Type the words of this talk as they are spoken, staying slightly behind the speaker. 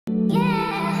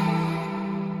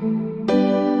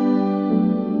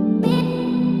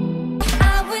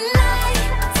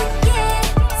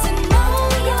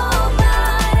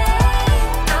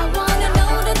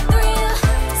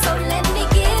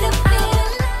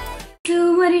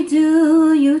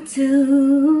do,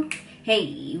 YouTube?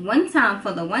 Hey, one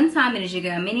time, it is your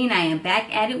girl Minnie, and I am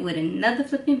back at it with another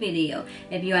flipping video.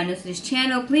 If you are new to this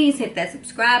channel, please hit that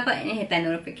subscribe button and hit that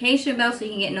notification bell so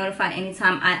you can get notified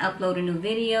anytime I upload a new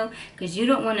video, because you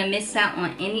don't want to miss out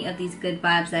on any of these good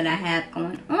vibes that I have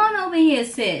going on over here,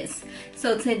 sis.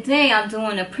 So today I'm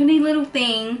doing a Pretty Little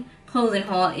Thing clothing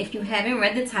haul. If you haven't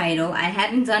read the title, I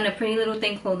haven't done a Pretty Little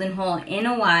Thing clothing haul in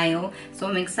a while, so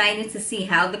I'm excited to see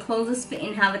how the clothes is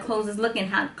fitting, how the clothes is looking,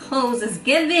 how the clothes is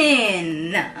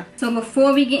giving. So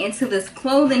before we get into this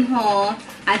clothing haul,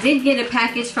 I did get a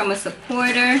package from a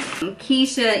supporter,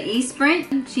 Keisha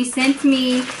Esprit. She sent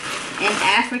me an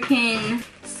African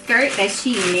skirt that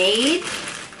she made.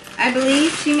 I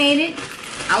believe she made it.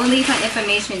 I will leave her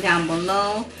information down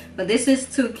below, but this is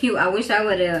too cute. I wish I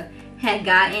would have had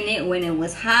gotten it when it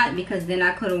was hot, because then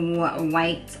I could have wore a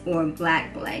white or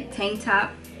black tank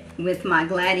top with my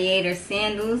gladiator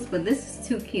sandals, but this is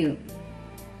too cute.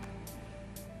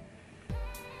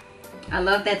 I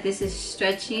love that this is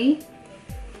stretchy.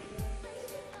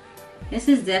 This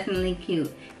is definitely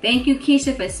cute. Thank you,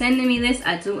 Keisha, for sending me this.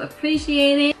 I do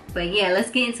appreciate it. But yeah, let's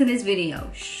get into this video.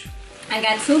 I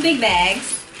got two big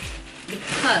bags,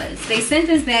 because they sent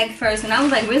this bag first and I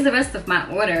was like, where's the rest of my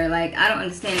order? Like, I don't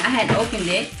understand. I had opened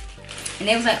it and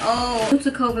they was like, oh, due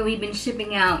to COVID, we've been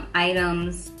shipping out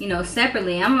items, you know,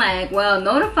 separately. I'm like, well,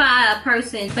 notify a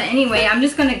person. But anyway, I'm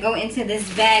just gonna go into this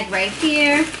bag right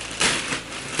here.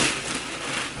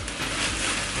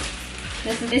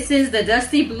 This is the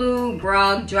Dusty Blue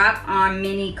Borg drop arm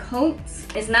mini coat.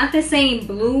 It's not the same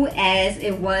blue as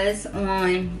it was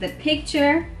on the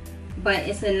picture, but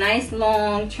it's a nice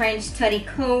long trench tutty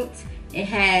coat. It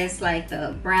has like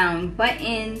the brown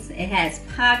buttons. It has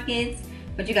pockets,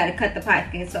 but you gotta cut the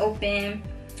pockets open.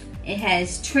 It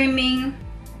has trimming,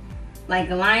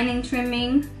 like lining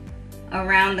trimming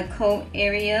around the coat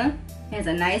area. It has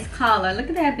a nice collar. Look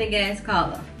at that big ass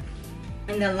collar.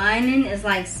 And the lining is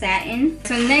like satin.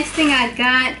 So next thing I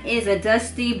got is a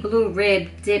Dusty Blue Rib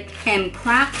Dipped Hem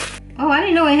Crop. Oh, I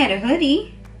didn't know it had a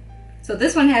hoodie. So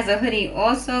this one has a hoodie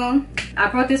also. I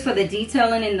brought this for the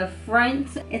detailing in the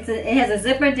front. It has a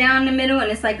zipper down the middle,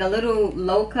 and it's like a little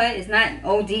low cut. It's not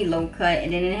OD low cut,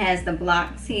 and then it has the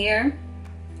blocks here.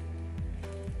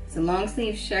 It's a long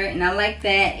sleeve shirt, and I like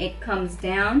that it comes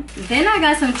down. Then I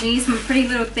got some jeans from Pretty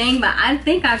Little Thing, but I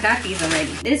think I got these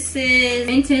already. This is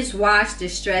Vintage Wash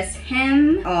Distress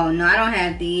Hem. Oh no, I don't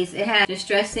have these. It has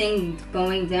distressing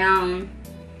going down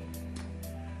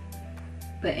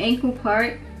the ankle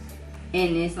part,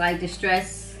 and it's like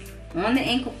distress on the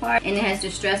ankle part, and it has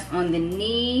distress on the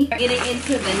knee. Getting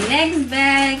into the next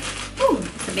bag. Ooh,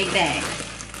 it's a big bag.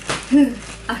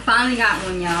 I finally got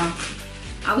one, y'all.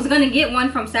 I was gonna get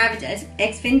one from Savage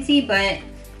X Fenty, but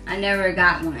I never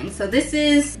got one. So this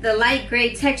is the light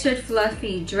gray textured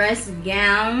fluffy dress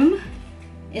gown.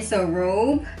 It's a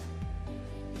robe.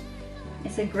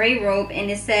 It's a gray robe, and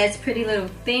it says Pretty Little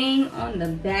Thing on the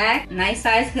back. Nice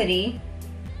size hoodie.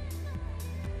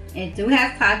 It do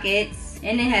have pockets,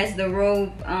 and it has the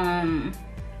robe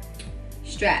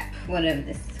strap, whatever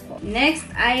this is called. Next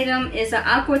item is an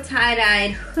Aqua Tie Dye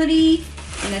Hoodie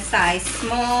in a size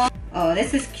small. Oh,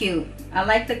 this is cute. I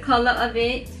like the color of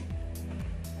it.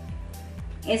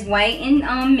 It's white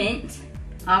and mint,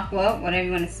 aqua, whatever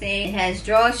you want to say. It has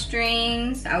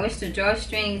drawstrings. I wish the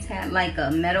drawstrings had like a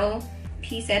metal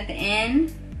piece at the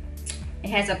end. It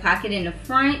has a pocket in the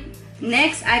front.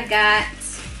 Next, I got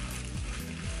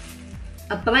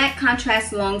a black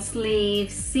contrast long sleeve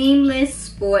seamless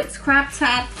sports crop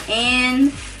top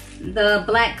and the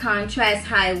black contrast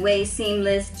high waist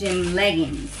seamless gym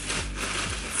leggings.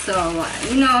 So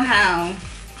you know how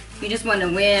you just want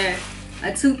to wear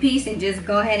a two-piece and just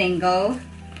go ahead and go.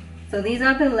 So these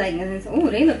are the leggings. Oh,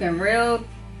 they looking real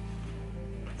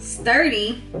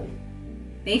sturdy.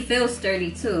 They feel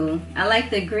sturdy too. I like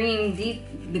the green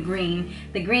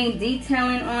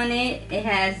detailing on it. It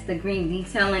has the green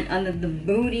detailing under the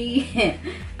booty.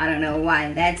 I don't know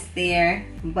why that's there,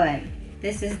 but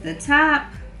this is the top.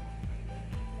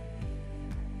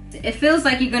 It feels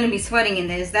like you're gonna be sweating in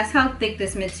this. That's how thick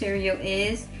this material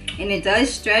is, and it does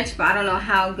stretch, but I don't know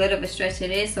how good of a stretch it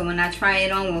is. So when I try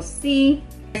it on, we'll see.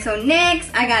 So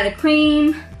next, I got a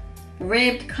cream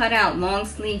ribbed cutout long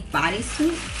sleeve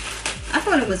bodysuit. I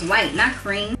thought it was white, not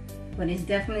cream, but it's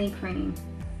definitely cream.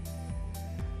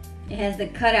 It has the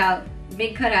cutout,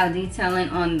 big cutout detailing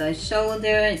on the shoulder.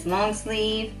 It's long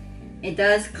sleeve. It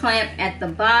does clamp at the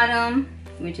bottom,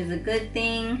 which is a good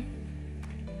thing.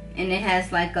 And it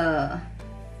has like a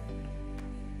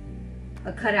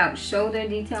cutout shoulder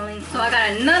detailing. So I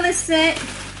got another set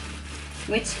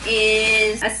which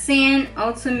is a sand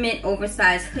ultimate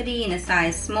oversized hoodie in a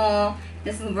size small.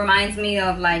 This reminds me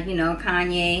of, like, you know,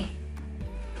 Kanye's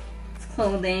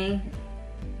clothing.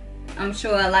 I'm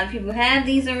sure a lot of people have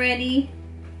these already.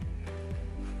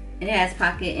 It has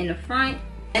pocket in the front.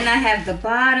 And I have the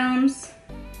bottoms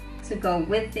to go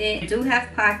with it. I do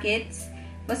have pockets.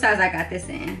 What size I got this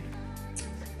in?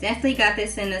 Definitely got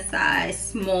this in a size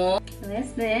small. So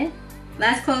that's that.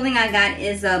 Last clothing I got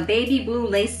is a baby blue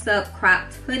lace up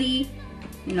cropped hoodie.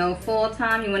 You know, fall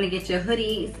time, you want to get your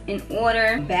hoodies in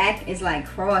order. Back is like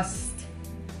crossed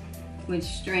with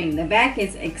string. The back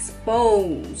is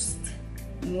exposed.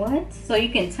 What? So you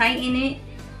can tighten it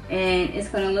and it's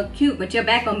gonna look cute, but your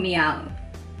back gonna be out.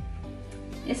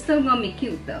 It's still gonna be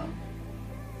cute though.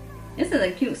 This is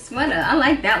a cute sweater. I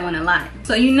like that one a lot.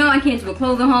 So you know I can't do a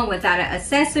clothing haul without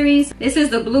accessories. This is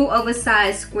the blue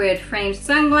oversized squared frame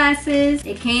sunglasses.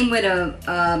 It came with a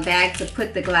bag to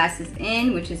put the glasses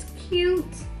in, which is cute.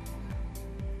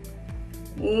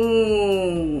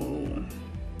 Ooh.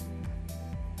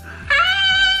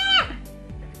 Ah!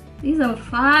 These are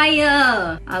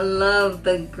fire. I love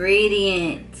the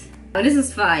gradient. Oh, this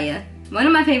is fire. One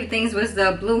of my favorite things was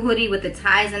the blue hoodie with the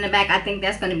ties in the back. I think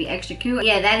that's going to be extra cute.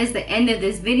 Yeah, that is the end of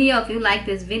this video. If you like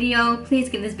this video, please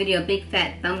give this video a big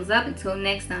fat thumbs up. Until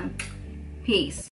next time, peace.